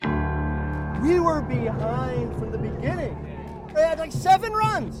we were behind from the beginning. They had like 7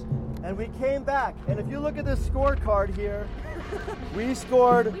 runs, and we came back. And if you look at this scorecard here, we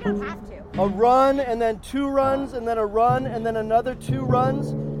scored a run, and then 2 runs, and then a run, and then another 2 runs,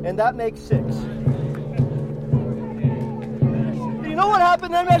 and that makes 6. You know what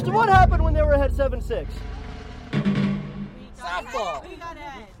happened then, Master? What happened when they were ahead 7-6? Softball.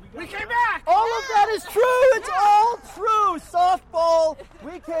 We came back! All of that is true. It's all true. Softball.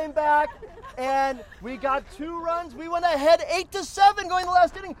 We came back, and we got 2 runs. We went ahead 8-7 going the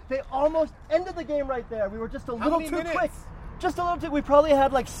last inning. They almost ended the game right there. We were just a little too quick. Just a little too. We probably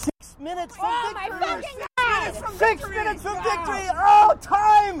had like 6 minutes from victory. My fucking God! 6 minutes from victory. Oh,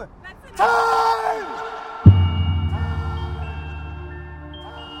 time! Time!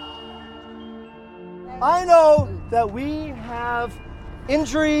 I know that we have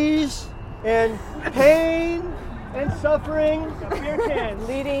injuries and pain and suffering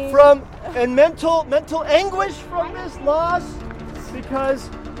from and mental anguish from this loss, because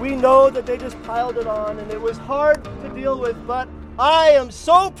we know that they just piled it on and it was hard to deal with. But I am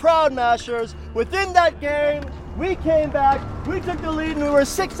so proud, Mashers. Within that game, we came back, we took the lead, and we were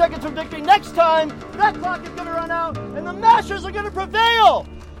 6 seconds from victory. Next time, that clock is going to run out, and the Mashers are going to prevail.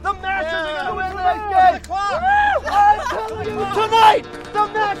 The Mashers are going to win the next game. I'm telling you, tonight, the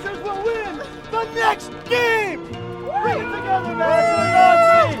Mashers will win the next game. Bring it together, Mashers.